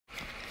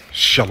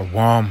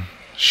Shalom,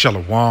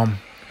 Shalom,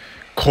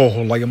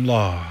 Koholayim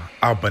La,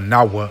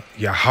 Albanawa,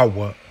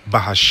 Yahweh,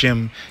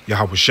 Bahashim,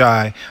 Yahweh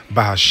Shai,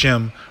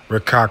 Bahashim,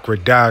 Rekak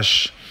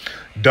Radash.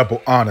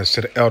 Double honors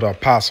to the elder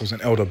apostles and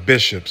elder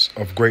bishops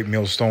of Great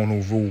Millstone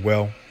who rule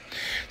well.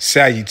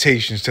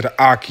 Salutations to the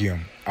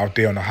Akim out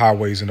there on the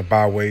highways and the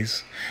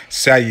byways.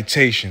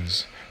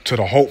 Salutations to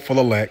the hopeful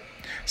elect.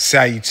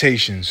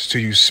 Salutations to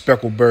you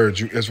speckled birds,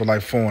 you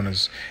Israelite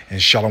foreigners,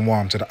 and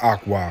shalom to the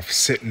Akwaf,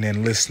 sitting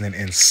and listening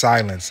in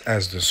silence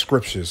as the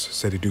scriptures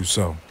say to do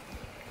so.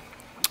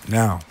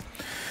 Now,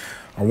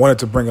 I wanted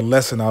to bring a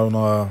lesson out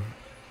on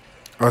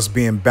us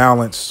being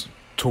balanced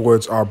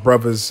towards our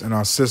brothers and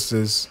our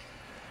sisters,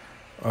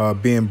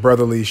 being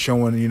brotherly,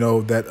 showing,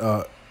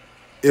 that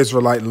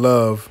Israelite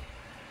love,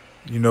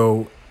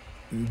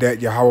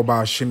 that Yahweh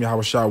Ba'ashim,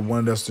 Yahweh Shai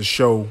wanted us to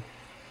show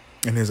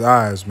in his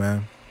eyes,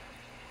 man.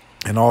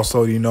 And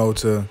also,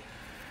 to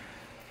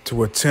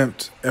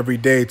attempt every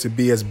day to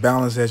be as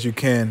balanced as you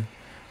can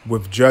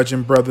with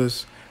judging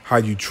brothers, how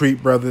you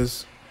treat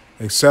brothers,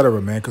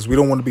 etc., man. Because we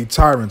don't want to be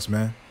tyrants,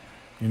 man.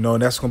 And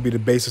that's going to be the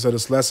basis of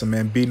this lesson,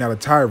 man. Be not a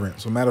tyrant.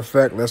 So, matter of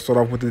fact, let's start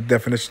off with the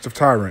definitions of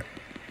tyrant.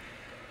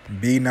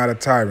 Be not a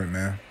tyrant,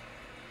 man.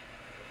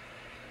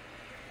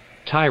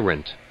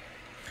 Tyrant.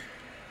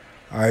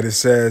 All right, it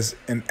says,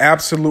 an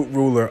absolute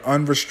ruler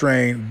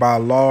unrestrained by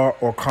law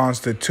or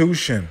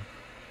constitution.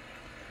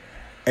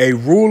 A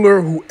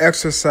ruler who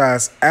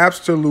exercised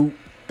absolute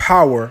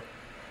power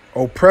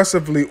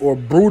oppressively or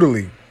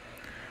brutally.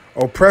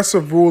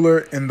 Oppressive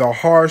ruler in the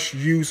harsh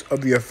use of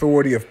the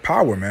authority of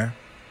power, man.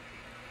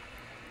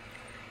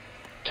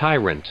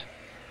 Tyrant.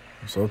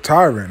 So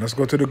tyrant. Let's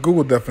go to the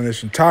Google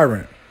definition.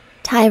 Tyrant.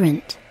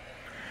 Tyrant.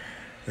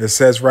 It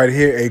says right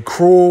here, a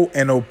cruel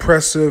and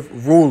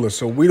oppressive ruler.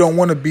 So we don't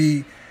want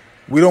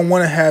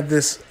to have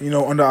this,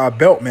 under our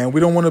belt, man.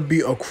 We don't want to be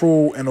a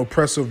cruel and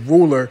oppressive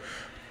ruler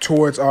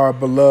towards our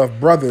beloved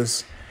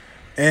brothers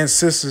and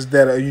sisters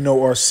that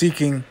are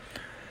seeking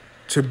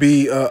to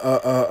be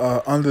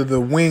under the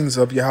wings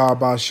of Yahweh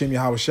Ba'ashim,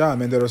 Yahweh Shai,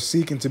 man, that are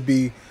seeking to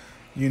be,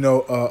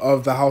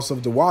 of the house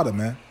of the water,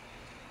 man.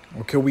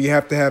 Okay, we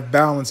have to have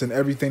balance in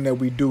everything that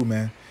we do,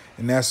 man.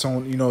 And that's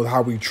on,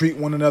 how we treat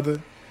one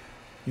another.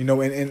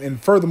 And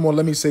furthermore,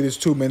 let me say this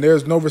too, man.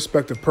 There's no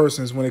respect of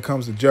persons when it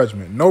comes to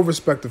judgment. No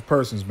respect of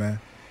persons, man.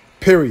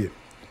 Period.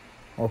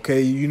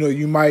 Okay,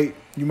 you might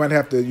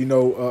have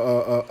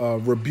to,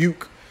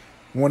 rebuke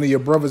one of your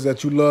brothers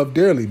that you love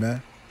dearly,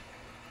 man.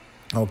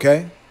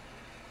 Okay?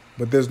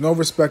 But there's no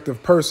respect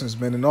of persons,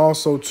 man. And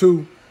also,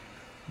 too,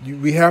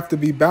 we have to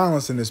be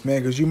balanced in this,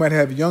 man, because you might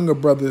have younger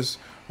brothers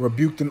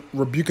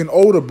rebuking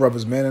older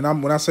brothers, man.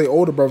 And when I say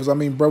older brothers, I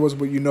mean brothers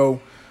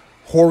with,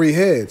 hoary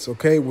heads,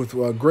 okay, with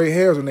gray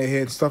hairs on their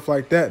heads, stuff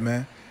like that,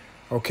 man.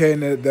 Okay,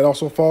 and that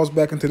also falls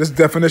back into this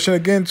definition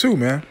again, too,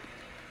 man.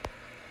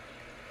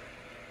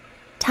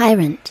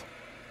 Tyrant.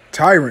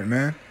 Tyrant,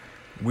 man.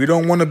 We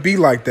don't want to be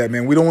like that,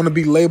 man. We don't want to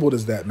be labeled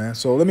as that, man.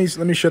 So let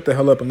me shut the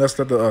hell up and let's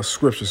let the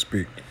scripture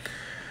speak.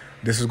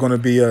 This is going to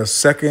be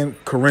 2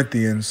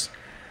 Corinthians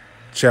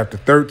chapter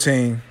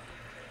 13,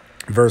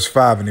 verse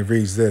 5, and it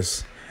reads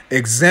this.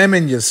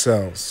 Examine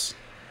yourselves,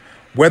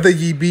 whether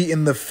ye be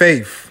in the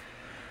faith.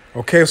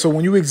 Okay, so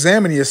when you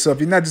examine yourself,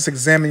 you're not just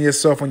examining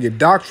yourself on your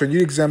doctrine.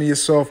 You examine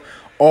yourself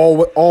all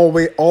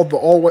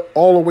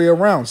the way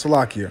around,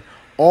 Salakia.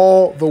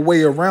 All the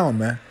way around,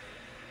 man.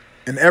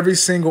 In every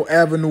single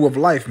avenue of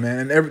life,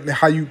 man. And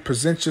how you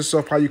present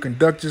yourself, how you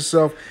conduct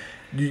yourself.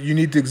 You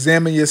need to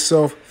examine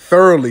yourself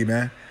thoroughly,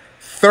 man.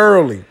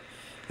 Thoroughly.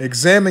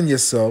 Examine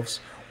yourselves,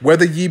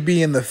 whether ye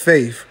be in the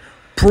faith.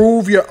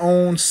 Prove your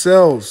own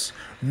selves.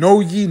 Know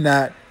ye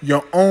not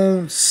your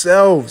own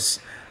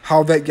selves,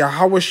 how that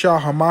Yahweh Shah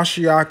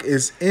Hamashiach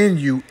is in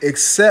you,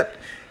 except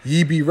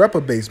ye be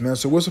reprobates, man.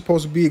 So we're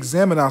supposed to be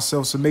examining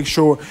ourselves to make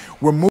sure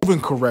we're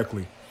moving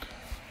correctly.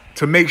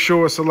 To make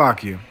sure,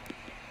 Salakia,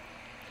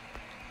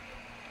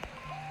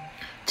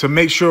 to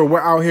make sure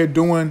we're out here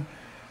doing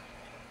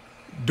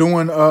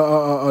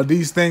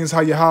these things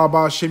how Yahweh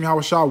Ba'ashim,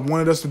 Yahweh Shai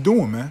wanted us to do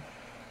them, man.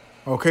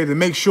 Okay, to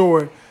make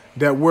sure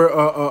that we're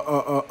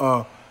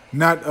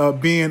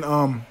not being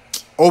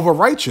over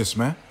righteous,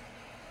 man.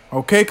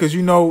 Okay, because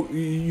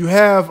you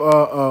have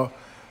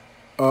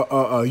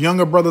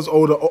younger brothers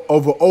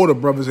over older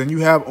brothers, and you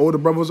have older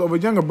brothers over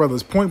younger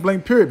brothers. Point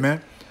blank, period,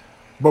 man.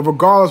 But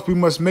regardless, we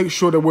must make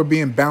sure that we're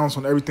being balanced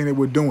on everything that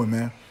we're doing,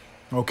 man.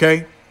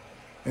 Okay?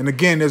 And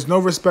again, there's no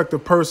respect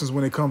of persons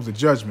when it comes to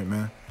judgment,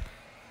 man.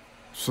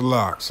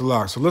 Salak. So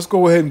let's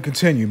go ahead and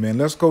continue, man.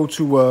 Let's go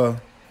to,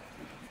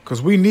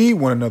 because we need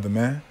one another,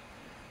 man.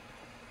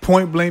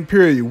 Point blank,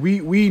 period.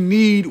 We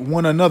need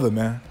one another,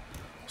 man.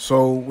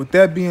 So with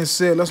that being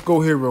said, let's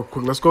go here real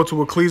quick. Let's go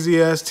to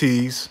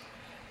Ecclesiastes.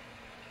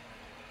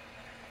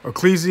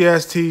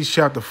 Ecclesiastes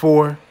chapter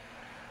 4,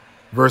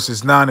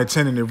 verses 9 and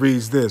 10, and it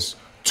reads this.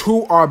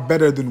 Two are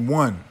better than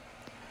one,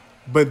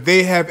 but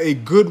they have a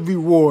good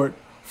reward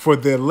for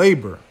their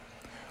labor.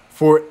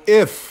 For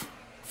if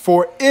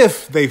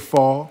they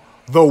fall,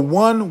 the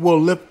one will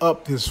lift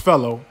up his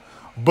fellow,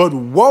 but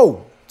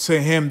woe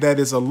to him that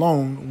is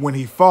alone when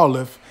he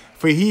falleth,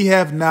 for he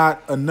have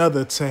not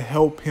another to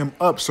help him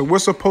up. So we're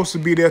supposed to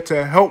be there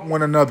to help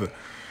one another.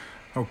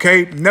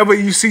 Okay, never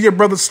you see your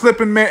brother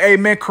slipping, man. Hey,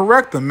 man,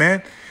 correct him,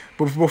 man.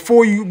 But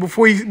before he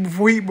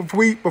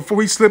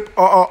slip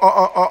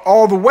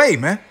all the way,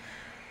 man.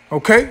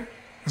 Okay, and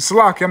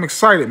Salaki, I'm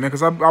excited, man,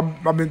 because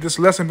I've been this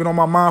lesson been on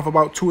my mind for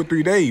about 2 or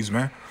 3 days,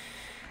 man.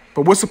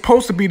 But we're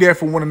supposed to be there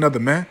for one another,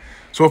 man.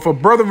 So if a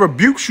brother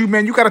rebukes you,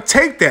 man, you got to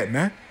take that,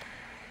 man.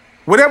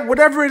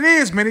 Whatever it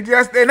is, man, and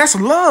that's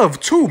love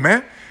too,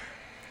 man.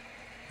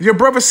 Your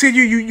brother see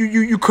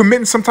you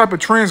committing some type of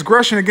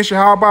transgression against your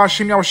Yahweh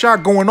Hashem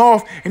Yahushua going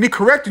off, and he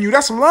correcting you.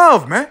 That's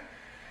love, man.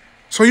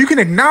 So you can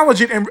acknowledge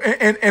it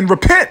and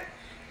repent.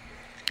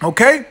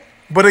 Okay?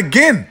 But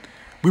again,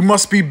 we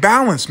must be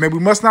balanced, man. We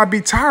must not be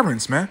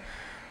tyrants, man.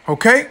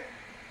 Okay?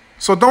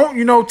 So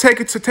don't, take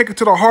it to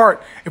the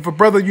heart if a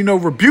brother,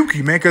 rebuke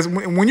you, man. Because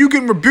when you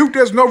get rebuked,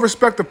 there's no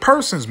respect of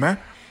persons, man.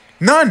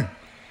 None.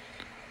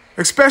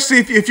 Especially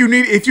if you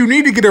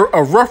need to get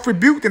a rough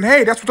rebuke, then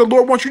hey, that's what the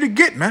Lord wants you to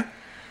get, man.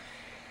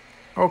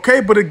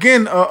 Okay, but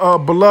again,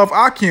 beloved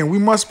Akim, we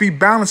must be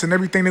balanced in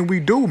everything that we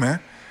do, man.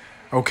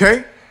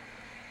 Okay?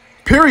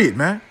 Period,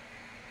 man.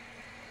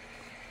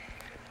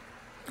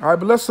 All right,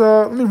 but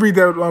let me read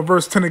that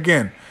verse 10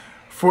 again.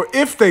 For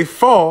if they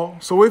fall,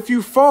 so if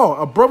you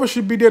fall, a brother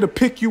should be there to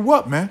pick you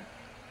up, man.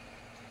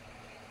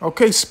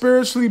 Okay,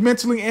 spiritually,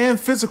 mentally, and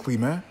physically,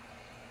 man.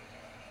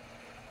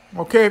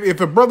 Okay, if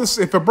a brother,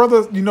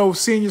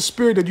 seeing your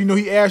spirit that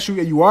he asked you,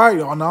 are you all right?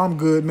 Oh no, I'm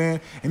good,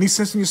 man. And he's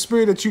sensing your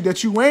spirit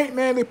that you ain't,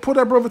 man. They put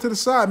that brother to the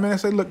side, man. And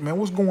say, look, man,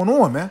 what's going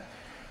on, man?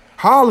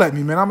 Holler at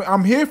me, man.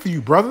 I'm here for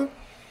you, brother.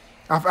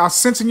 I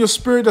sense in your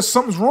spirit that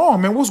something's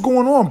wrong, man. What's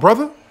going on,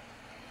 brother?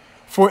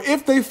 For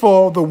if they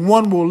fall, the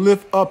one will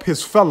lift up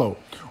his fellow.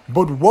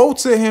 But woe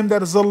to him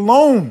that is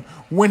alone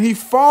when he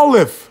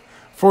falleth,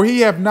 for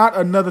he have not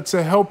another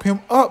to help him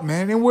up,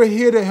 man. And we're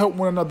here to help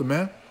one another,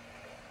 man.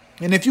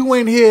 And if you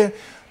ain't here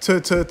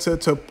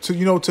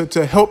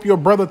to help your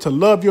brother, to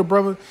love your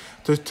brother,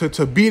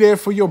 to be there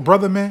for your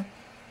brother, man,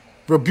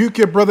 rebuke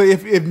your brother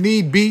if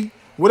need be,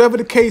 whatever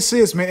the case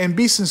is, man, and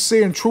be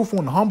sincere and truthful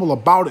and humble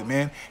about it,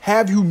 man.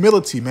 Have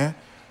humility, man.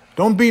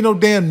 Don't be no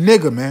damn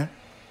nigga, man.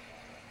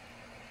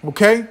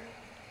 Okay?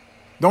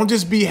 Don't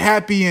just be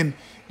happy and,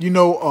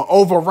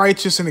 over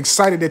righteous and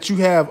excited that you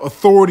have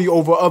authority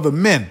over other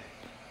men.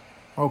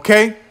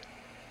 Okay?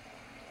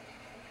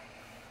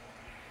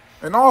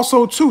 And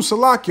also, too,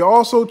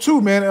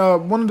 Salakia,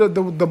 man, one of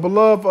the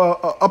beloved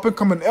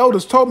up-and-coming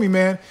elders told me,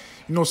 man,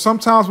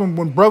 sometimes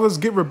when brothers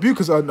get rebuked,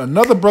 because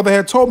another brother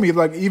had told me,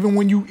 like, even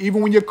when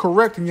you're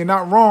correct and you're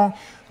not wrong,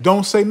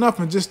 don't say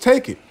nothing, just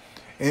take it.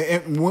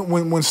 And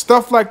when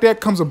stuff like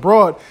that comes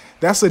abroad,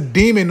 that's a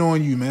demon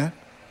on you, man.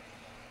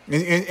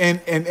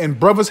 And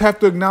brothers have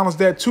to acknowledge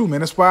that too, man.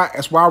 That's why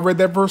I read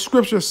that verse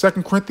scripture,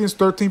 2 Corinthians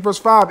 13, verse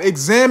 5.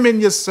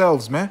 Examine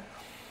yourselves, man.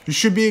 You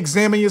should be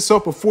examining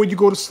yourself before you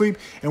go to sleep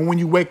and when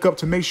you wake up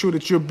to make sure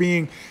that you're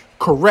being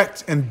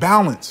correct and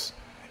balanced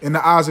in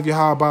the eyes of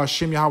Yahweh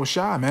Hashem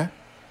Yahushua, man.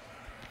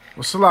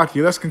 Well,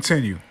 Salakia, let's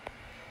continue.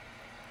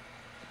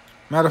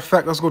 Matter of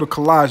fact, let's go to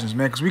Colossians,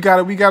 man, because we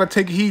gotta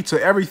take heed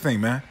to everything,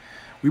 man.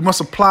 We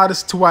must apply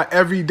this to our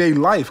everyday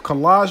life.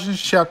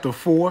 Colossians chapter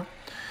 4.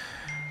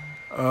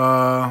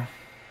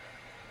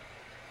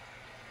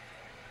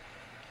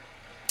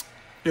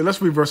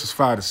 Let's read verses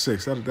 5 to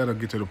 6. That'll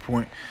get to the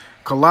point.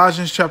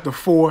 Colossians chapter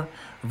 4,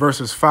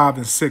 verses 5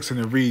 and 6, and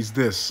it reads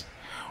this.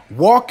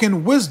 Walk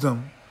in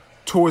wisdom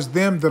towards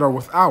them that are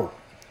without.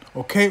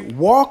 Okay?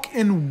 Walk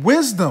in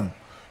wisdom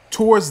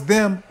towards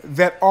them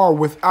that are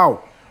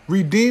without,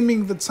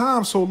 redeeming the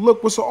time. So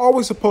look, we're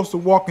always supposed to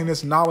walk in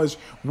this knowledge,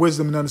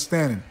 wisdom, and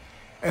understanding.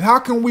 And how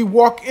can we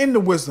walk in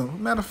the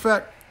wisdom? Matter of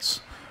fact,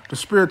 the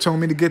Spirit told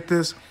me to get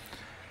this,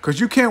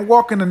 because you can't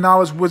walk in the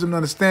knowledge, wisdom, and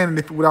understanding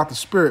without the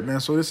Spirit, man.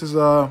 So this is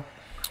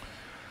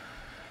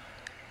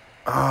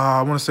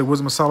I want to say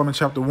Wisdom of Solomon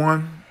chapter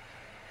 1.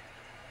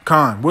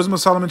 Wisdom of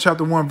Solomon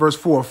chapter 1, verse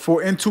 4.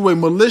 For into a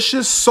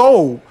malicious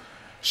soul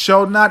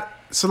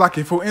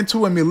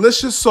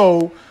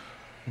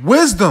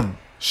wisdom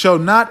shall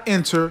not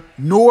enter,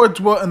 nor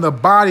dwell in the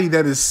body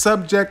that is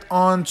subject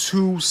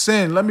unto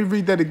sin. Let me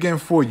read that again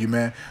for you,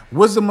 man.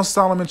 Wisdom of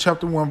Solomon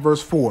chapter 1,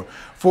 verse 4.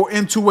 For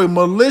into a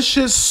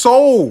malicious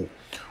soul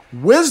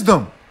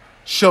wisdom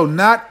shall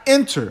not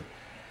enter,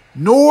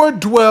 nor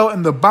dwell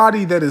in the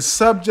body that is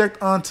subject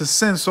unto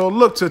sin. So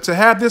look, to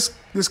have this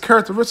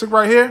characteristic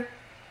right here.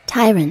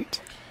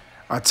 Tyrant.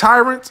 A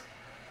tyrant,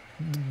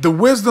 the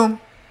wisdom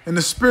and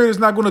the spirit is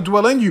not going to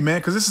dwell in you, man,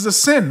 because this is a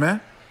sin,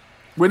 man.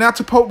 We're not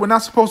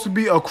supposed to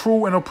be a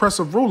cruel and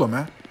oppressive ruler,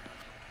 man.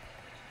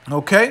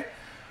 Okay?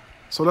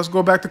 So let's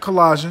go back to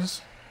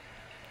Colossians.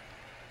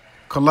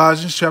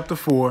 Colossians chapter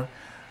 4,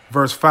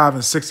 verse 5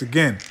 and 6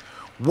 again.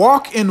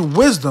 Walk in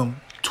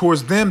wisdom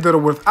towards them that are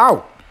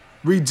without,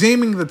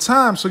 redeeming the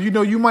time. So,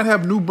 you might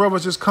have new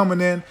brothers just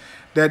coming in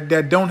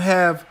that don't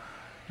have,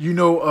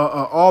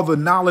 all the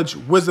knowledge,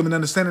 wisdom, and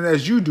understanding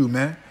as you do,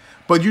 man.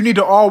 But you need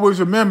to always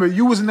remember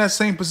you was in that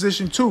same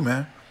position too,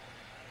 man.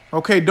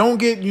 Okay, don't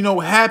get,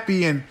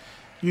 happy and,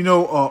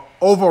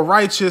 over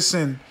righteous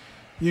and,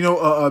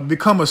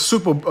 become a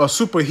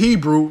super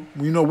Hebrew,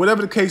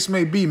 whatever the case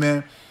may be,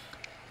 man,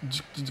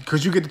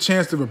 because you get the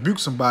chance to rebuke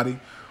somebody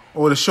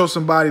or to show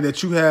somebody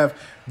that you have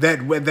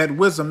that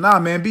wisdom. Nah,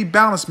 man, be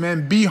balanced,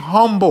 man. Be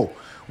humble.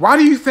 Why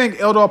do you think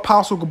Elder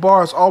Apostle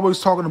Gabar is always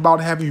talking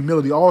about having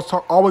humility,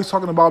 always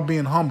talking about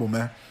being humble,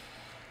 man?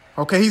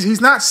 Okay,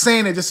 he's not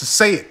saying it just to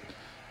say it.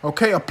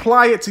 Okay,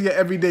 apply it to your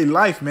everyday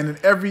life, man, in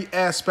every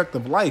aspect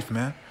of life,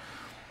 man.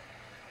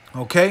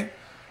 Okay,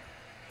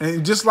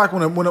 and just like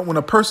when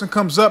a person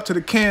comes up to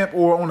the camp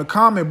or on the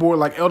comment board,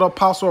 like Elder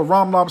Apostle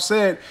Ramlob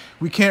said,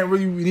 we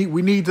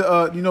need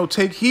to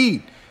take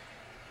heed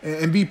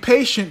and be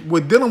patient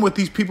with dealing with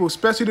these people,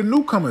 especially the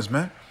newcomers,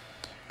 man.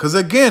 Because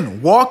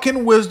again, walk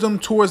in wisdom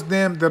towards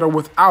them that are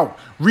without,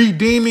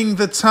 redeeming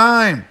the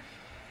time.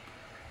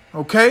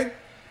 Okay?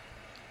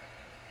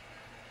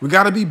 We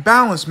got to be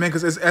balanced, man,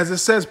 because as it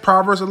says,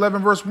 Proverbs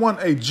 11, verse 1,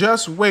 a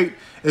just weight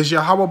is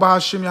Yahweh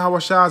Bahashim Yahweh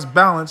Shai's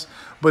balance,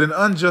 but an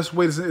unjust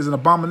weight is an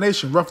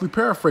abomination. Roughly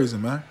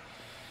paraphrasing, man.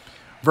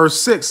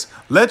 Verse 6,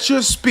 let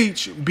your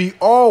speech be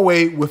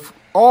always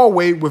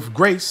with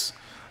grace.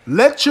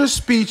 Let your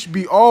speech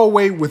be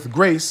always with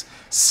grace,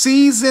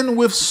 seasoned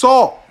with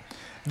salt,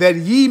 that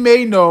ye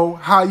may know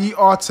how ye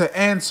ought to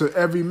answer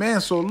every man.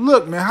 So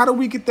look, man, how do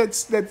we get that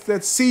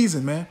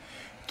season, man?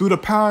 Through the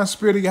power and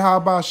spirit of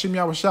Yahweh Shem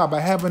Yahweh Shah, by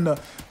having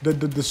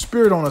the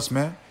spirit on us,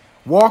 man.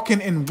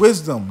 Walking in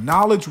wisdom,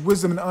 knowledge,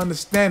 wisdom, and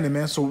understanding,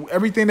 man. So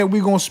everything that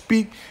we're going to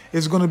speak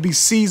is going to be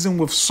seasoned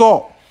with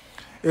salt.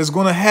 It's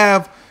going to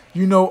have,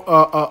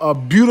 a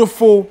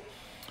beautiful,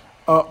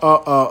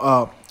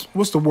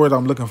 what's the word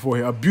I'm looking for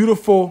here? A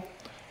beautiful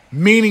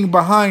meaning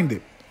behind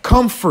it.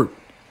 Comfort.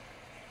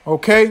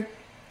 Okay?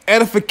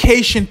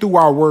 Edification through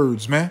our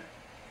words, man.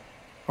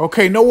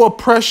 Okay? No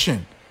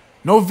oppression.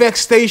 No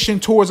vexation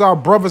towards our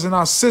brothers and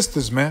our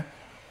sisters, man.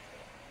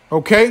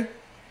 Okay?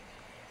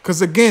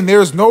 Because again,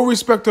 there is no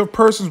respect of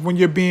persons when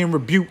you're being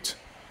rebuked.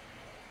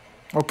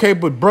 Okay?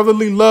 But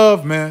brotherly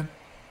love, man.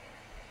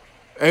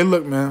 Hey,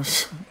 look, man.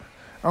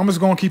 I'm just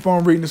going to keep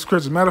on reading the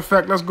scriptures. Matter of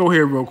fact, let's go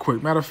here real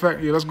quick.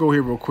 Let's go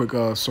here real quick.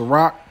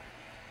 Sirach,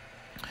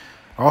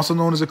 also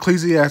known as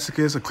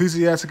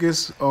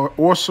Ecclesiasticus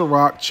or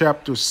Sirach,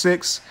 chapter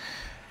 6.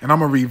 And I'm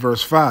going to read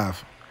verse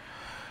 5.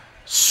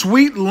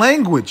 Sweet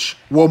language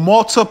will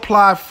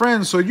multiply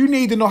friends. So you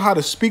need to know how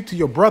to speak to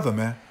your brother,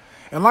 man.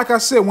 And like I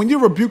said, when you're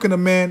rebuking a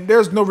man,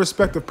 there's no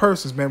respect of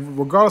persons, man.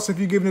 Regardless if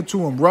you're giving it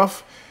to him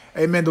rough,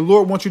 hey, man, the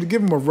Lord wants you to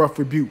give him a rough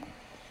rebuke.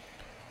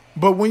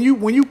 But when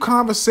you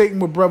conversating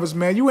with brothers,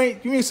 man, you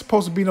ain't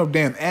supposed to be no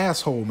damn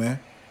asshole, man.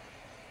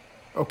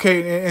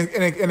 Okay,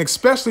 and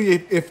especially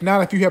if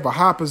you have a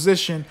high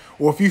position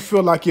or if you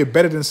feel like you're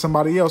better than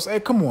somebody else.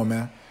 Hey, come on,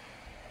 man.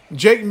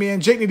 Jake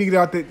need to get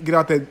out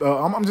that.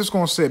 I'm just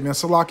gonna say it, man.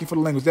 Salaki for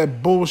the language.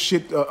 That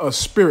bullshit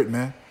spirit,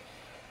 man.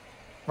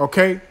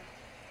 Okay.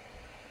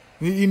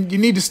 You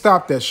need to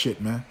stop that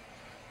shit, man.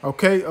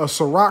 Okay.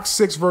 Sirach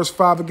 6 verse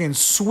 5 again.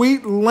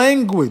 Sweet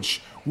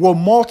language will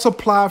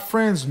multiply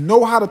friends.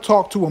 Know how to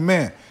talk to a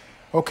man.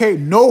 Okay.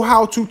 Know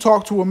how to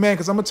talk to a man.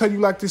 Because I'm gonna tell you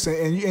like this,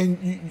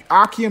 and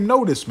Akim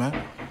know this,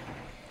 man.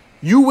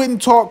 You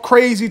wouldn't talk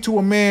crazy to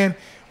a man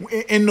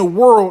in the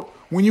world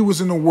when you was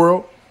in the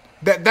world.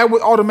 That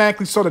would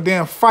automatically start a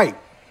damn fight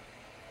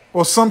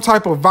or some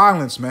type of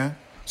violence, man.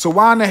 So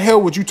why in the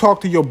hell would you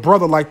talk to your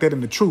brother like that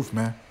in the truth,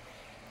 man?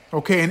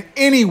 Okay, and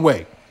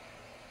anyway,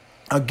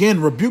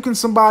 again, rebuking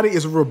somebody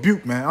is a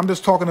rebuke, man. I'm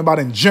just talking about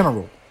in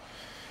general.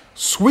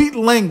 Sweet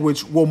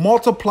language will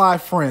multiply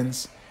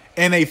friends,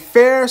 and a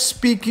fair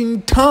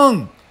speaking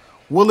tongue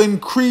will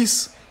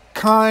increase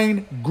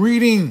kind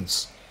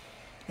greetings.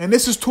 And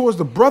this is towards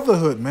the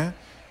brotherhood, man.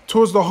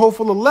 Towards the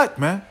hopeful elect,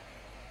 man.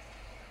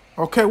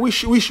 Okay, we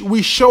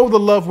show the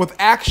love with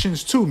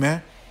actions too,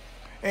 man.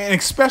 And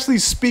especially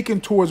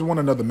speaking towards one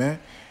another, man.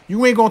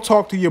 You ain't going to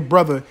talk to your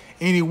brother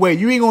anyway.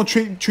 You ain't going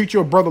to treat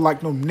your brother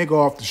like no nigga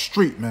off the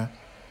street, man.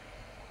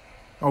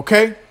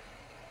 Okay?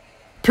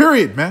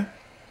 Period, man.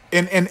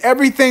 And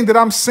everything that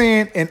I'm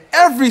saying in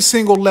every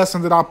single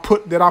lesson that I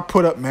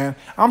put up, man,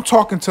 I'm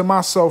talking to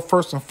myself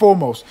first and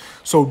foremost.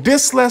 So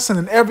this lesson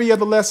and every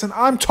other lesson,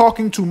 I'm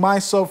talking to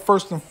myself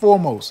first and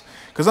foremost.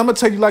 Because I'm going to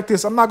tell you like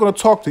this, I'm not going to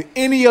talk to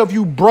any of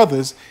you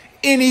brothers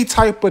any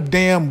type of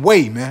damn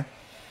way, man.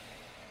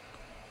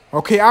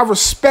 Okay, I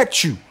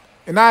respect you.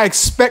 And I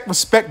expect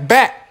respect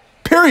back.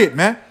 Period,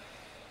 man.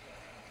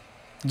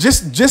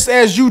 Just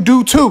as you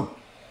do too.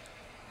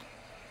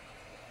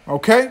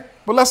 Okay?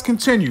 But let's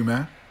continue,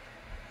 man.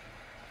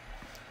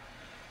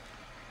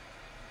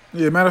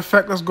 Yeah, matter of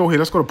fact, let's go here.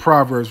 Let's go to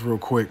Proverbs real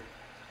quick.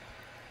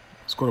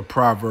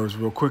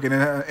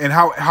 And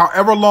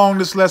however long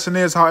this lesson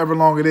is, however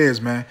long it is,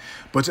 man.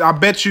 But I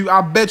bet you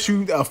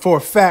for a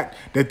fact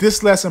that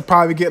this lesson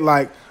probably get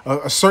like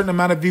a certain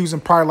amount of views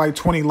and probably like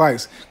 20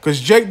 likes.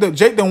 Because Jake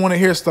don't want to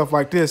hear stuff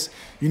like this.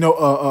 You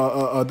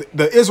know,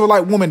 the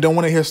Israelite woman don't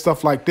want to hear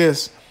stuff like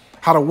this.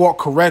 How to walk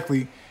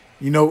correctly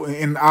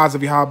in the eyes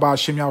of Yahweh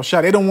Shem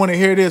Yahushua. They don't want to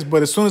hear this,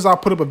 but as soon as I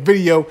put up a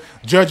video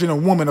judging a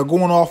woman or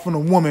going off on a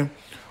woman,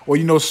 or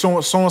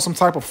showing some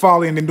type of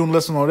folly and then doing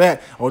less than all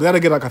that, or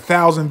that'll get like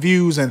 1,000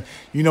 views and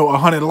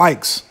 100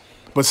 likes.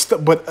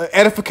 But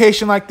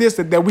edification like this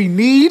that we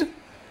need,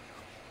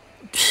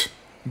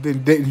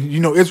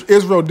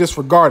 Israel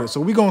disregarded.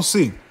 So we gonna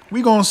see.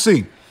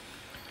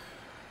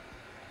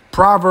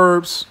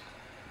 Proverbs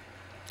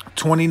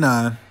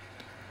 29,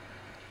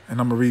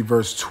 and I'm gonna read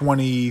verse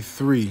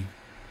 23,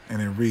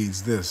 and it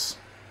reads this: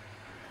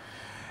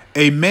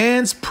 a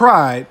man's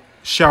pride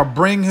shall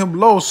bring him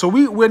low. So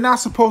we're not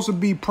supposed to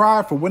be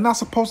prideful. We're not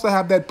supposed to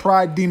have that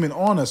pride demon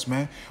on us,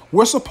 man.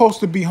 We're supposed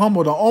to be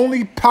humble. The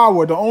only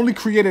power, the only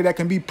creator that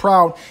can be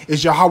proud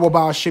is Yahweh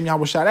Ba'ashem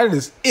Yahushua. That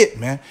is it,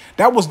 man.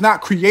 That was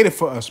not created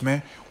for us,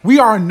 man. We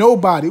are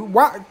nobody.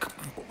 Why?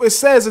 It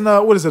says in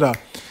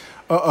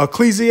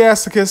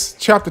Ecclesiasticus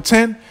chapter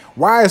 10,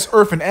 why is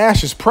earth and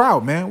ashes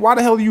proud, man? Why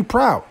the hell are you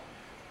proud?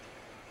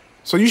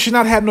 So you should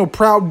not have no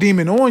proud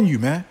demon on you,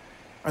 man.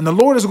 And the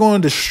Lord is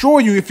going to destroy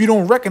you if you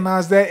don't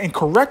recognize that and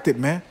correct it,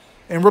 man,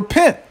 and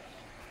repent.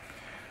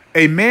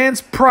 A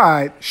man's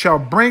pride shall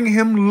bring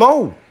him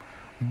low,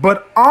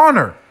 but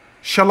honor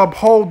shall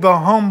uphold the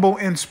humble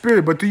in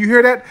spirit. But do you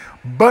hear that?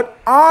 But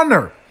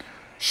honor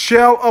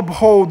shall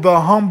uphold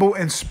the humble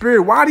in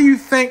spirit. Why do you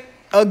think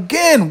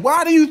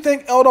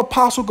Elder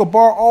Apostle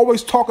Gabar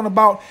always talking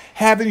about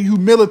having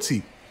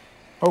humility?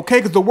 Okay,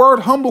 because the word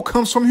humble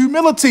comes from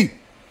humility.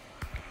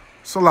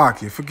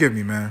 Salakia, forgive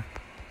me, man.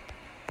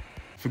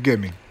 Forgive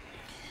me.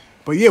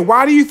 But yeah,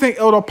 why do you think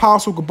Elder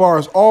Apostle Gabar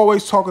is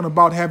always talking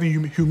about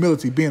having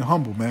humility, being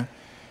humble, man?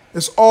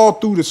 It's all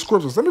through the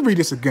scriptures. Let me read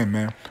this again,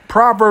 man.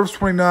 Proverbs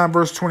 29,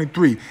 verse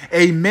 23.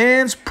 A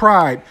man's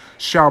pride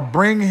shall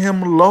bring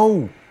him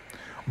low,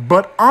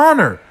 but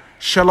honor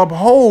shall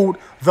uphold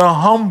the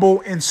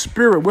humble in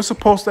spirit. We're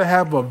supposed to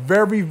have a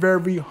very,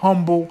 very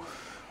humble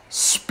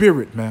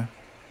spirit, man.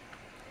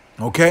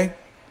 Okay?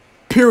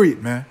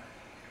 Period, man.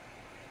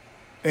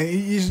 And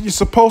you're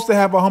supposed to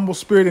have a humble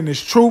spirit in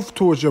His truth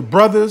towards your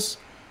brothers.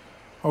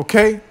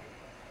 Okay?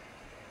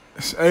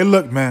 Hey,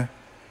 look, man.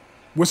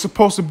 We're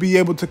supposed to be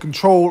able to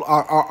control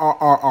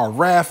our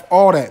wrath,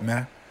 all that,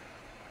 man.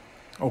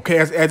 Okay?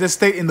 As it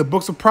states in the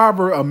books of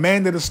Proverbs, a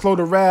man that is slow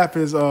to wrath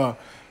is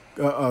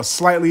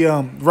slightly,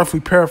 roughly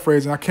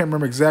paraphrasing. I can't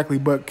remember exactly,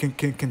 but can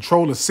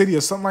control a city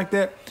or something like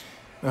that.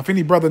 Now, if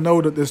any brother know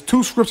that, there's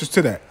 2 scriptures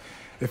to that.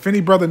 If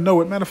any brother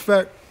know it, matter of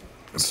fact,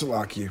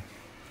 Salakia.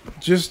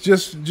 Just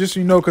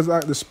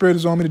because the Spirit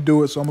is on me to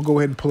do it, so I'm gonna go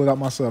ahead and pull it out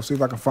myself. See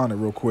if I can find it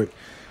real quick.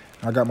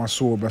 I got my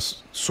sword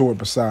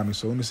beside me,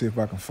 so let me see if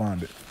I can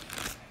find it.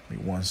 Give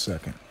me 1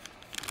 second.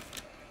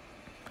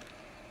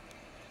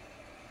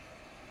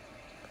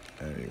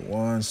 Give me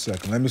 1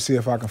 second. Let me see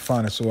if I can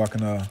find it so I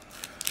can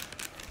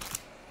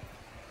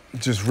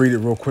just read it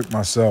real quick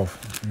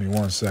myself. Give me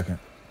 1 second.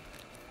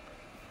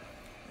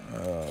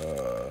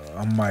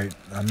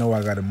 I know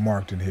I got it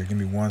marked in here. Give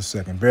me 1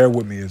 second. Bear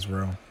with me,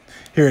 Israel.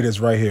 Here it is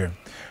right here.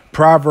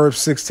 Proverbs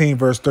 16,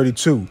 verse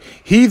 32.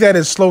 He that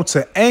is slow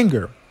to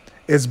anger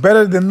is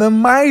better than the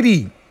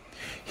mighty.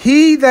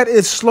 He that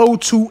is slow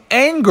to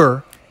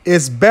anger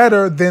is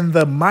better than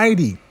the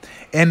mighty.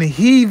 And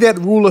he that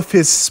ruleth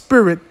his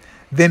spirit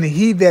than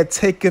he that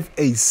taketh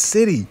a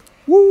city.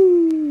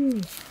 Woo!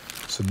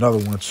 It's another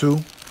one too.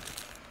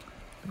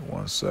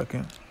 1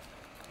 second.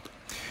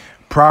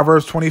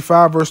 Proverbs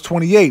 25, verse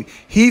 28.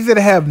 He that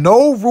have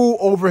no rule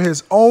over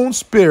his own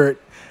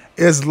spirit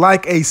is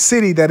like a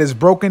city that is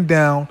broken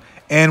down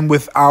and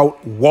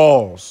without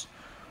walls.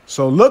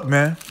 So look,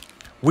 man,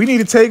 we need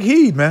to take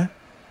heed, man.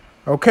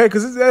 Okay,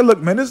 because look,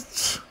 man,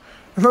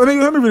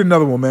 let me read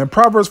another one, man.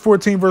 Proverbs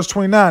 14, verse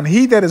 29.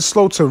 He that is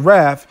slow to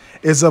wrath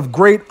is of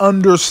great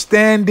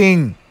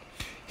understanding.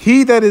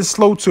 He that is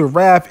slow to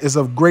wrath is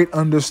of great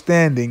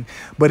understanding,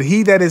 but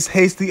he that is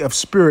hasty of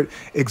spirit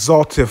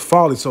exalteth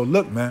folly. So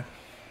look, man,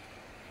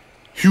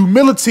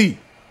 humility,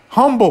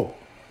 humble,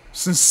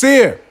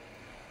 sincere,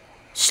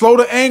 slow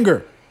to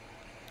anger.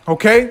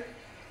 Okay?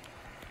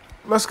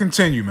 Let's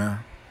continue, man.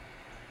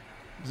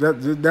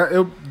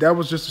 That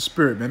was just the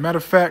spirit, man. Matter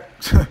of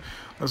fact,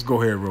 let's go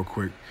here real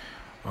quick.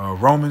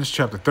 Romans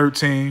chapter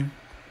 13,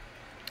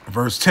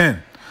 verse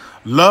 10.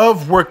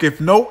 Love worketh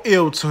no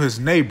ill to his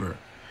neighbor.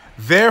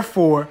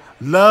 Therefore,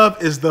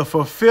 love is the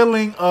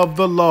fulfilling of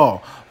the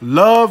law.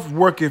 Love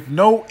worketh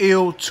no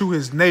ill to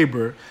his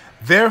neighbor.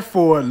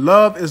 Therefore,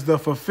 love is the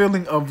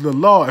fulfilling of the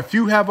law. If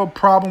you have a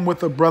problem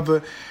with a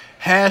brother,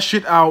 hash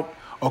it out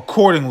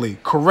accordingly,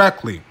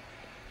 correctly.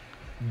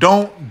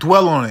 Don't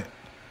dwell on it.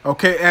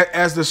 Okay,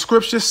 as the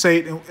scriptures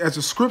state, and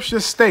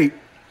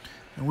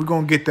we're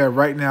going to get that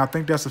right now. I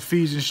think that's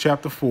Ephesians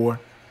chapter 4.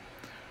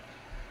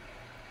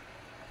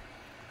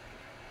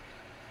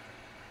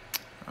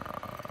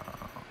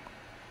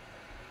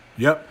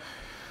 Yep.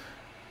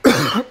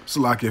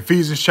 So like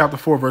Ephesians chapter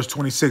 4, verse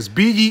 26.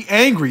 Be ye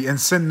angry and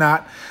sin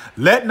not.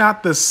 Let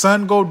not the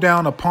sun go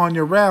down upon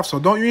your wrath. So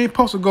you ain't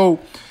supposed to go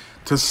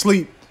to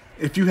sleep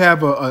if you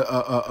have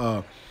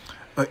a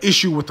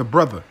issue with a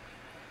brother.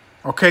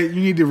 Okay, you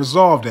need to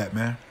resolve that,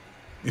 man.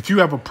 If you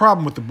have a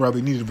problem with the brother,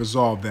 you need to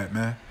resolve that,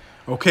 man.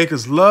 Okay,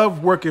 because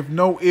love worketh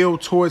no ill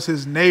towards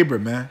his neighbor,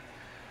 man.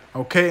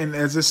 Okay, and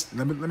as this,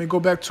 let me go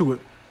back to it.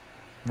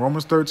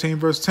 Romans 13,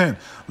 verse 10.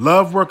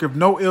 Love worketh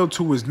no ill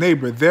to his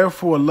neighbor.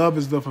 Therefore, love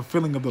is the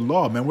fulfilling of the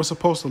law, man. We're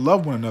supposed to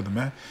love one another,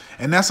 man.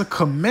 And that's a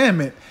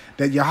commandment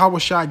that Yahweh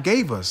Shai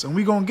gave us. And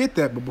we're going to get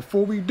that. But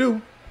before we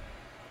do,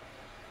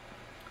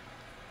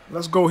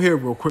 let's go here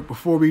real quick.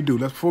 Before we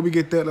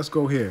get that, let's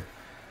go here.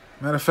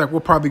 Matter of fact, we'll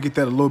probably get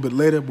that a little bit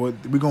later, but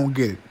we're going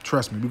to get it.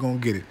 Trust me, we're going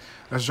to get it.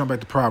 Let's jump back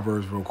to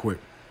Proverbs real quick.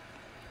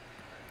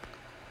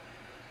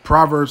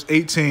 Proverbs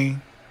 18,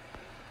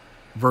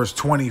 verse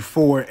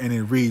 24, and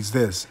it reads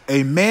this.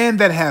 A man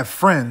that have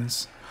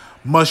friends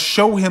must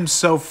show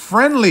himself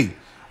friendly.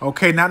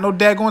 Okay, not no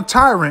daggone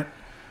tyrant.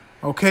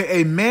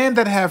 Okay, a man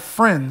that have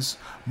friends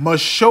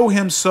must show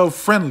himself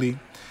friendly,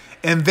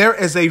 and there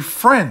is a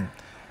friend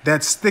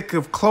that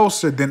sticketh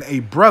closer than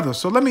a brother.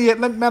 So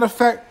matter of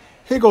fact,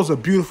 here goes a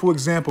beautiful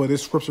example of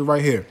this scripture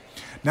right here.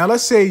 Now,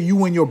 let's say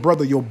you and your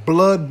brother, your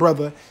blood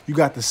brother, you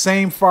got the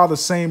same father,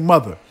 same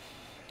mother.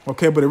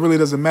 Okay, but it really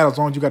doesn't matter as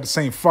long as you got the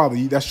same father.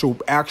 That's your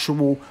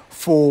actual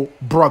full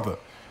brother,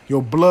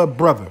 your blood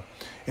brother.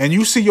 And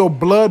you see your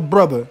blood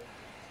brother,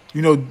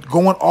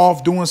 going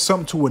off doing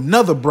something to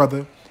another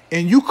brother,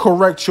 and you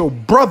correct your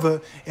brother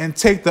and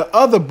take the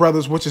other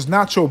brothers, which is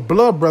not your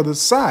blood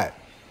brother's side.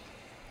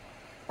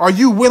 Are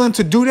you willing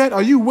to do that?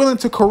 Are you willing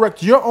to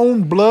correct your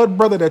own blood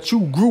brother that you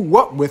grew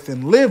up with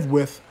and lived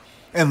with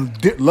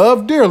and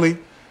love dearly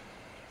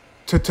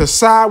to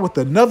side with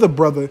another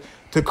brother,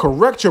 to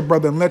correct your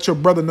brother and let your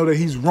brother know that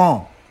he's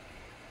wrong?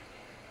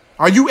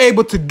 Are you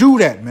able to do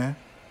that, man?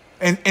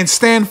 And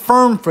stand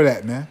firm for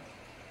that, man?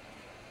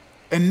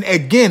 And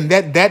again,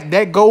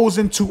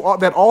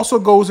 that also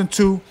goes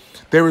into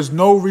there is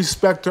no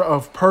respecter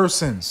of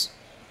persons.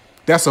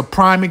 That's a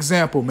prime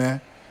example, man.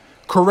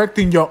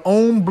 Correcting your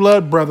own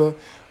blood brother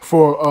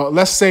for,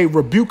 let's say,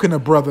 rebuking a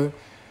brother,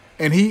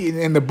 and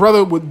the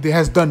brother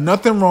has done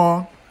nothing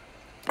wrong,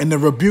 and the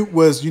rebuke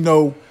was,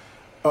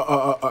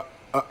 out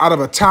of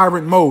a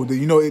tyrant mode.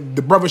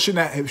 The brother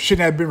shouldn't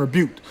have been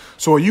rebuked.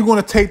 So are you going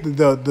to take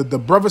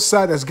the brother's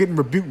side that's getting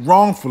rebuked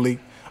wrongfully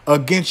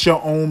against your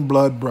own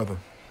blood brother?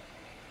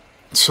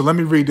 So let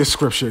me read this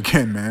scripture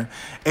again, man.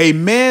 A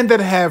man that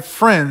have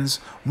friends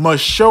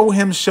must show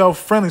himself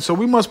friendly. So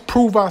we must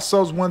prove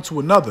ourselves one to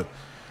another.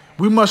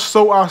 We must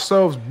show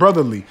ourselves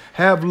brotherly,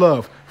 have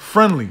love,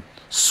 friendly,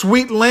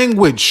 sweet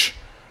language.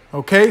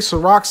 Okay,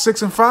 Sirach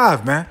 6 and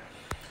 5, man.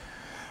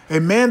 A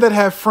man that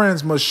have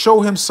friends must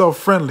show himself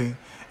friendly,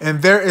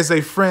 and there is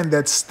a friend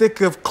that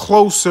sticketh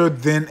closer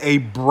than a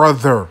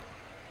brother.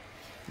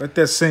 Let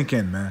that sink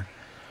in, man.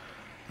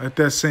 Let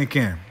that sink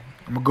in.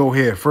 I'm going to go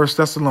here. 1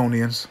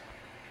 Thessalonians.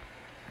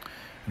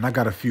 And I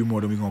got a few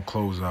more that we're going to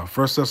close out.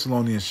 1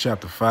 Thessalonians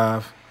chapter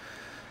 5.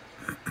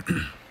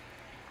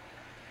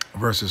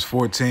 Verses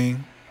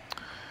 14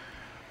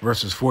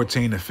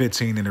 to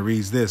 15, and it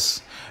reads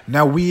this.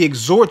 Now we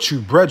exhort you,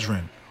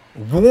 brethren,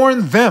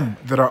 warn them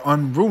that are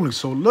unruly.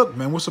 So look,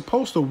 man, we're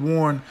supposed to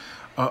warn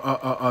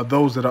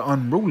those that are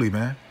unruly,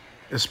 man,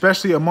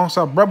 especially amongst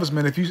our brothers,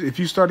 man. If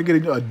you start to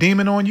get a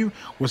demon on you,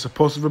 we're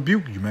supposed to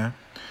rebuke you, man.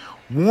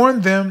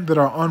 Warn them that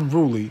are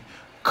unruly,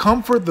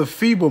 comfort the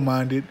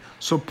feeble-minded,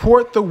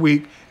 support the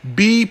weak,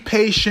 be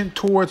patient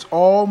towards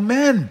all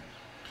men.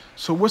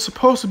 So we're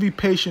supposed to be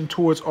patient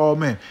towards all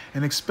men,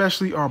 and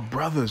especially our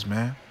brothers,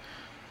 man.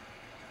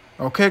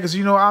 Okay, because,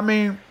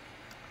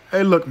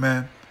 hey, look,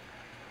 man,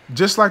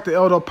 just like the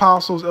elder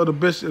apostles, elder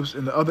bishops,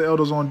 and the other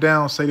elders on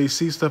down say they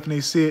see stuff and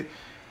they see it,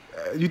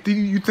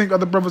 you think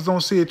other brothers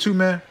don't see it too,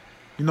 man?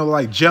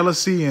 Like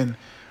jealousy, and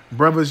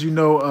brothers,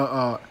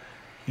 don't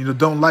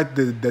like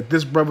that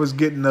this brother's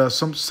getting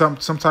some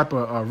type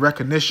of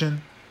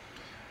recognition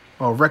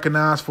or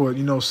recognized for,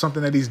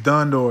 something that he's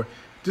done, or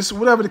just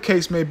whatever the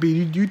case may be.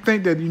 You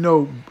think that,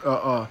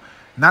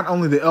 not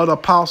only the elder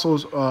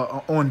apostles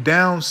on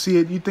down see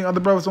it, you think other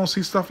brothers don't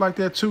see stuff like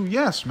that too?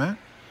 Yes, man.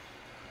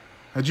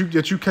 That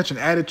you catch an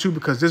attitude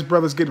because this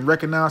brother's getting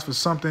recognized for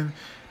something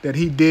that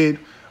he did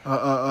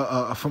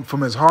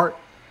from his heart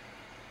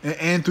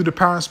and through the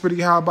power and spirit of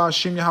Yahweh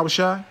Shem Yahweh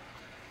Shai.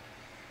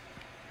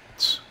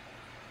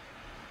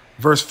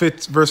 Verse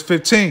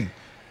 15.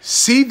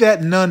 See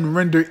that none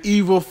render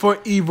evil for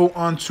evil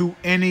unto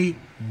any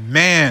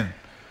man.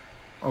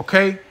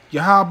 Okay,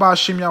 Yahweh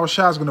Shem Yahweh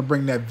Shai is going to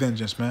bring that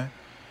vengeance, man.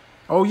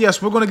 Oh,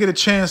 yes, we're going to get a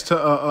chance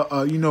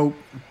to,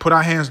 put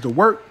our hands to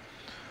work.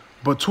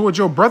 But towards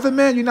your brother,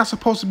 man, you're not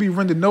supposed to be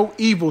render no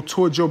evil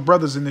towards your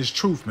brothers in this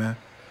truth, man.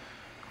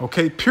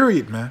 Okay,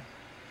 period, man.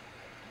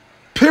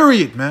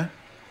 Period, man.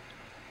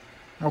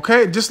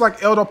 Okay, just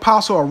like Elder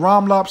Apostle or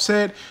Ramlop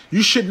said,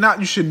 you should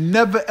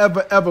never,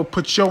 ever, ever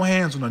put your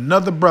hands on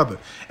another brother.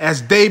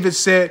 As David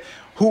said,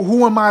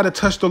 who am I to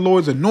touch the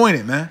Lord's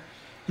anointed, man?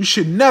 You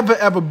should never,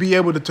 ever be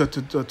able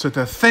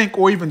to think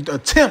or even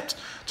attempt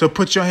to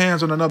put your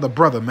hands on another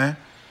brother, man.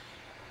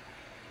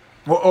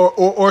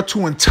 Or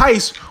to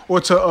entice or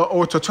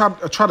to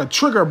try to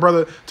trigger a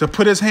brother to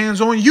put his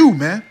hands on you,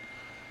 man.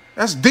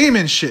 That's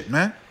demon shit,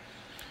 man.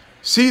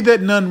 See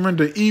that none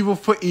render evil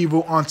for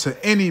evil unto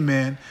any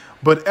man,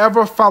 but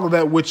ever follow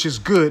that which is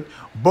good,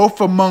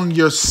 both among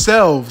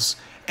yourselves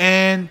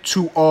and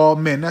to all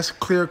men. That's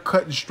clear,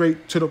 cut, and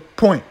straight to the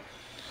point.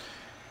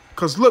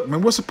 Because look,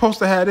 man, we're supposed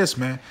to have this,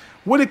 man.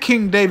 What did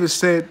King David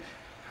said,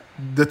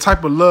 the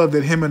type of love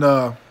that him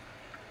and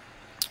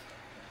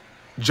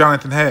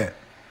Jonathan had?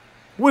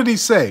 What did he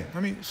say?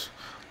 Let's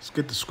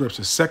get the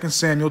scriptures. 2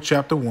 Samuel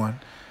chapter 1.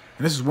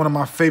 And this is one of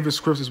my favorite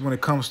scriptures when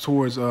it comes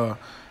towards the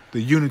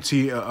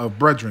unity of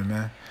brethren,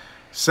 man.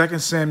 2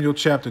 Samuel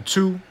chapter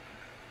 2.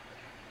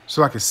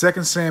 So like 2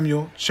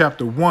 Samuel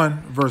chapter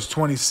 1, verse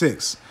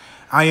 26.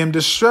 I am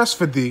distressed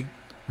for thee,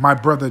 my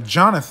brother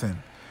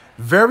Jonathan.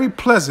 Very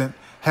pleasant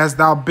hast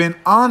thou been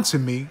unto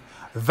me.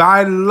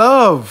 Thy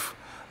love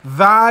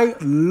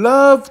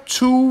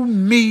to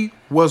me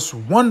was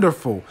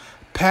wonderful,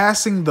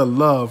 passing the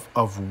love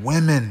of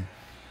women.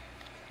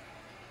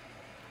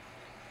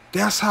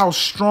 That's how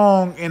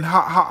strong and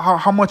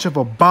how much of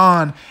a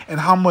bond and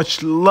how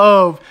much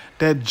love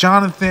that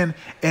Jonathan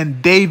and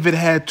David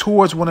had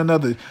towards one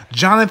another.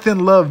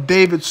 Jonathan loved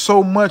David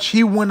so much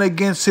he went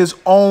against his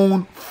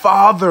own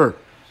father.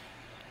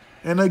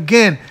 And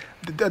again,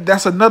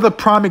 that's another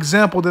prime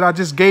example that I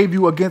just gave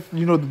you against,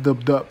 your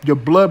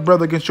blood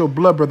brother against your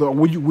blood brother.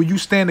 Will you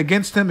stand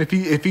against him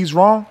if he's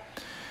wrong?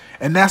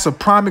 And that's a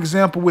prime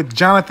example what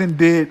Jonathan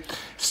did,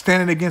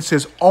 standing against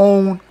his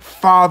own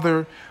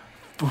father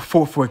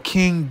for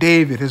King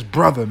David, his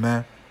brother,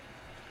 man.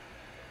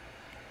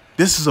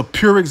 This is a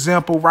pure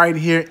example right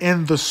here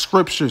in the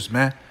scriptures,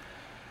 man.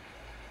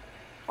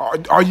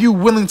 Are you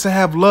willing to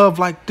have love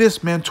like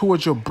this, man,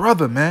 towards your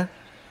brother, man?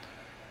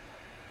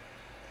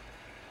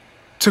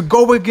 To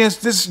go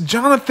against this,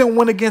 Jonathan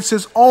went against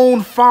his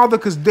own father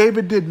because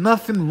David did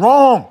nothing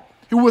wrong.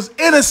 He was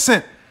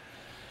innocent.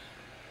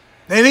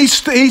 And he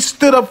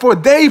stood up for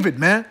David,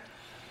 man.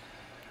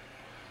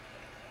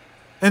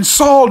 And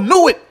Saul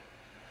knew it.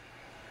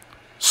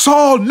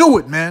 Saul knew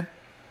it, man.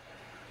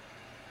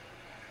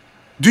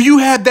 Do you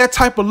have that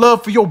type of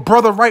love for your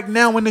brother right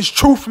now in this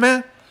truth,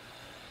 man?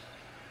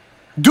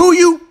 Do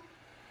you?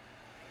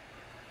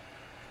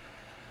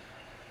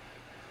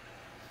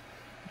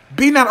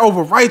 Be not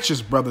over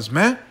righteous, brothers,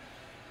 man.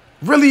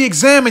 Really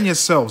examine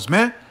yourselves,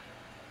 man.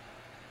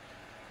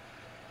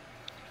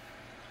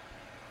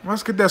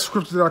 Let's get that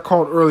scripture that I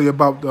called earlier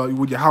about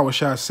what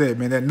Yahushua said,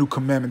 man, that new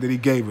commandment that he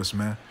gave us,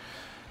 man.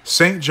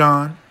 St.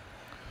 John,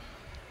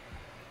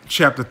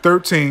 chapter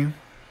 13,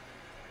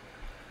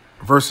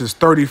 verses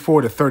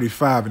 34 to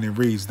 35, and it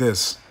reads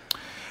this.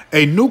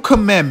 A new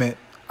commandment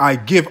I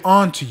give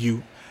unto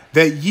you,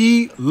 that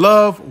ye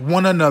love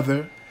one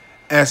another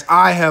as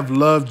I have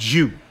loved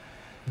you,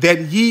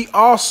 that ye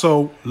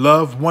also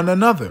love one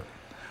another.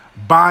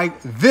 By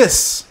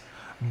this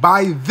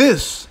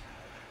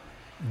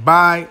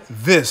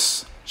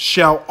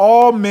shall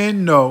all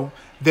men know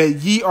that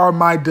ye are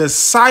my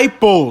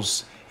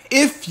disciples,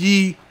 if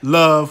ye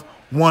love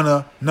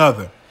one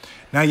another.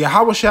 Now,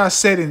 Yahushua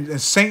said in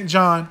St.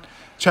 John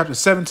chapter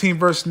 17,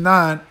 verse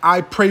 9,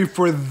 I pray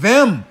for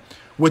them,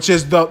 which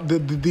is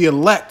the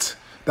elect,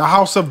 the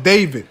house of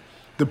David,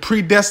 the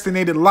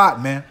predestinated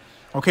lot, man.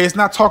 Okay, it's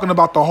not talking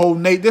about the whole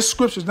nation. This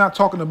scripture is not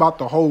talking about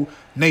the whole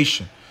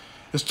nation.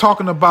 It's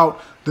talking about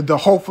the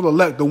hopeful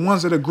elect, the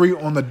ones that agree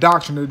on the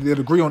doctrine, that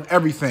agree on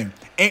everything.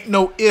 Ain't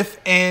no ifs,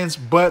 ands,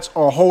 buts,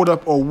 or hold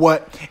up, or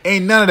what.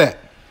 Ain't none of that.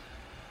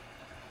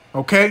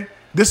 Okay?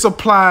 This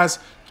applies,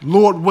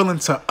 Lord willing,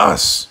 to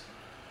us.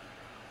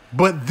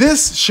 But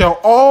this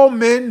shall all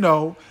men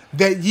know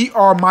that ye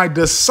are my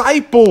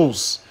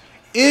disciples,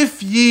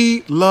 if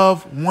ye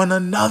love one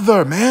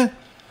another, man.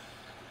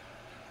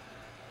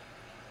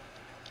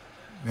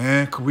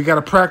 Man, we got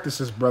to practice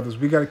this, brothers.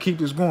 We got to keep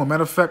this going.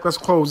 Matter of fact, let's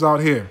close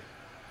out here.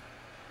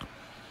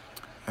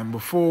 And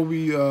before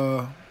we,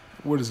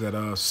 what is that?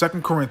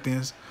 2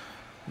 Corinthians.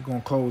 We're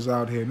going to close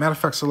out here. Matter of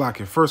fact,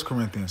 Salakia, 1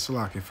 Corinthians.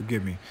 Salakia,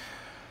 forgive me.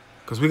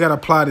 Because we got to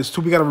apply this too.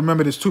 We got to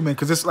remember this too, man.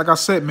 Because it's like I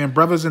said, man,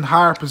 brothers in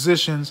higher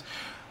positions,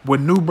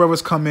 when new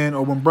brothers come in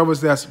or when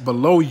brothers that's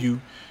below you,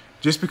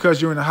 just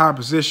because you're in a higher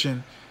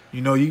position,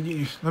 I'm going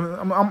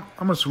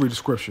to read the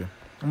scripture.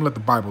 I'm going to let the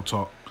Bible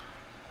talk.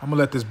 I'm going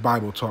to let this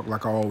Bible talk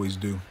like I always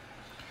do.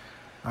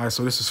 All right,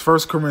 so this is 1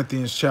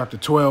 Corinthians chapter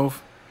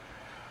 12,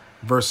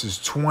 verses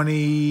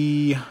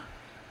 22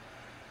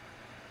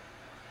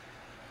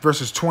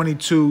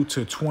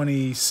 to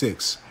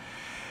 26.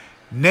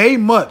 Nay,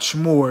 much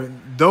more,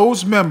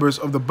 those members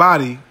of the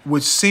body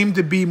which seem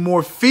to be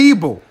more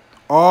feeble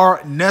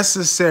are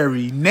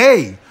necessary.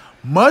 Nay,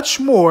 much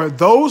more,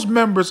 those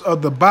members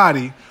of the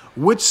body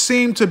which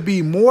seem to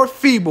be more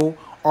feeble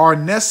are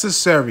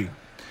necessary.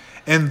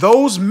 And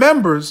those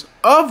members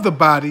of the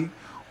body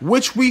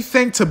which we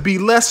think to be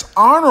less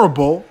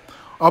honorable,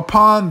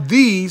 upon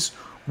these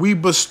we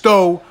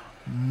bestow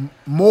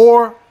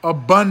more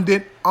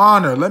abundant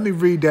honor. Let me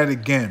read that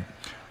again.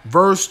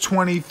 Verse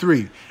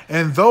 23.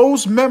 And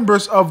those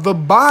members of the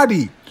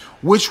body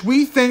which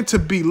we think to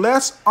be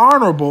less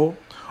honorable,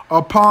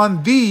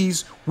 upon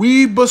these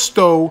we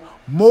bestow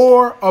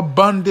more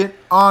abundant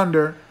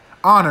honor,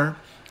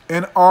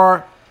 and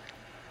our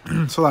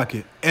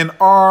and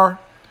our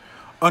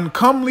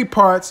uncomely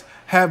parts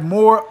have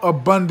more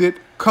abundant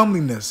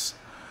comeliness.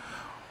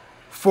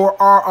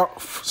 For our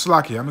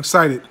I'm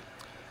excited.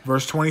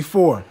 Verse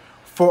 24.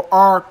 For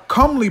our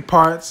comely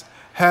parts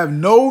have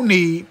no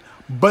need,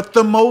 but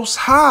the Most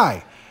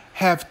High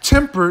have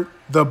tempered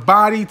the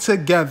body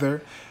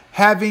together,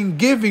 having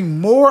given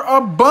more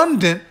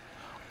abundant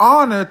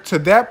honor to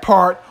that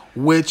part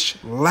which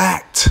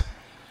lacked,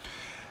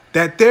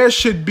 that there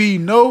should be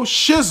no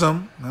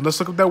schism. Now let's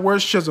look at that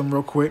word schism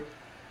real quick.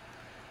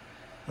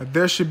 That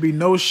there should be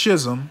no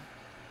schism.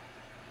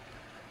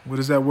 What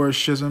does that word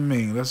schism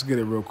mean? Let's get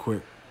it real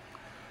quick.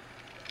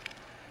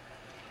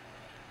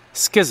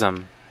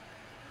 Schism.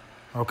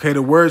 Okay,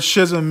 the word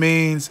schism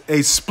means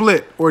a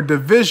split or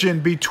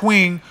division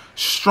between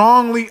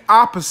strongly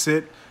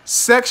opposite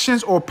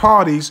sections or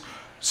parties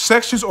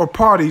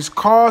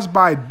caused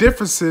by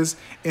differences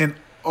in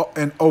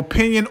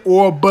opinion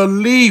or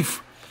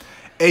belief.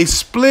 A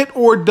split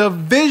or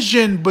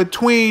division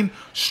between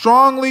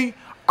strongly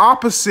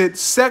opposite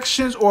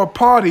sections or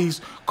parties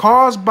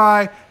caused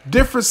by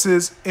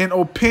differences in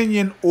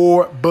opinion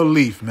or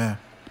belief, man.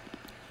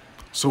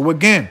 So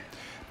again,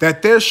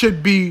 that there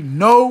should be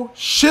no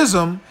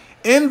schism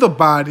in the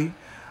body,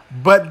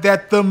 but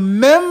that the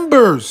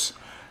members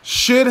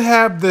should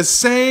have the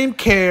same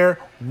care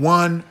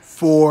one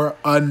for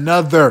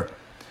another.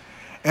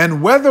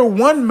 And whether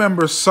one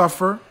member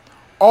suffer,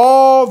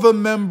 all the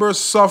members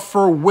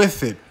suffer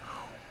with it.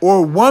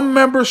 Or one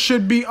member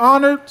should be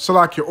honored,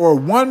 or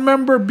one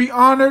member be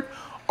honored,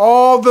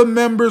 all the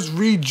members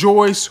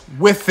rejoice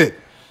with it.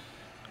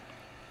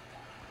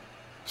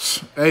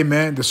 Hey,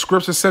 man, the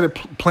scripture said it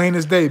plain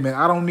as day, man.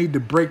 I don't need to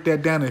break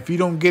that down. If you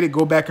don't get it,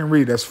 go back and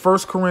read it. That's 1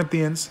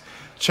 Corinthians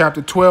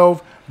chapter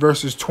 12,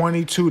 verses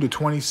 22 to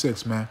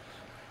 26, man.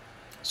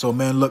 So,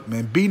 man, look,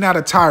 man, be not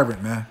a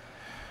tyrant, man.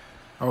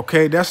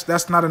 Okay,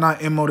 that's not in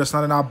our MO. That's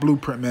not in our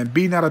blueprint, man.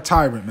 Be not a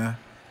tyrant, man.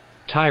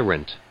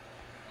 Tyrant.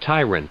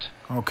 Tyrant.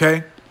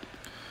 Okay?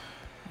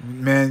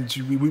 Man,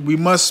 we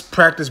must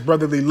practice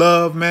brotherly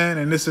love, man.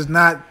 And this is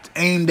not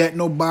aimed at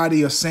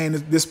nobody or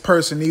saying this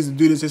person needs to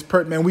do this.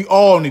 Man, we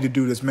all need to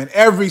do this, man.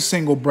 Every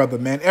single brother,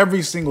 man.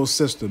 Every single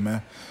sister,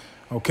 man.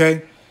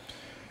 Okay?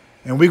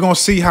 And we're going to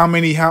see how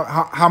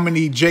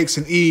many Jakes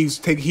and Eves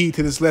take heed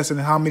to this lesson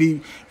and how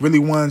many really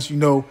ones,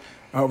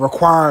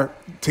 require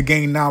to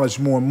gain knowledge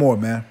more and more,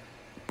 man.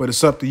 But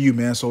it's up to you,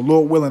 man. So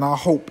Lord willing, I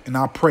hope and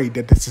I pray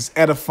that this is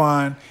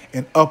edifying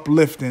and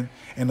uplifting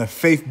and a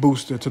faith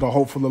booster to the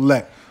hopeful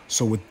elect.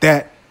 So with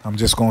that, I'm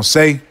just going to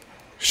say,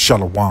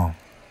 Shalom.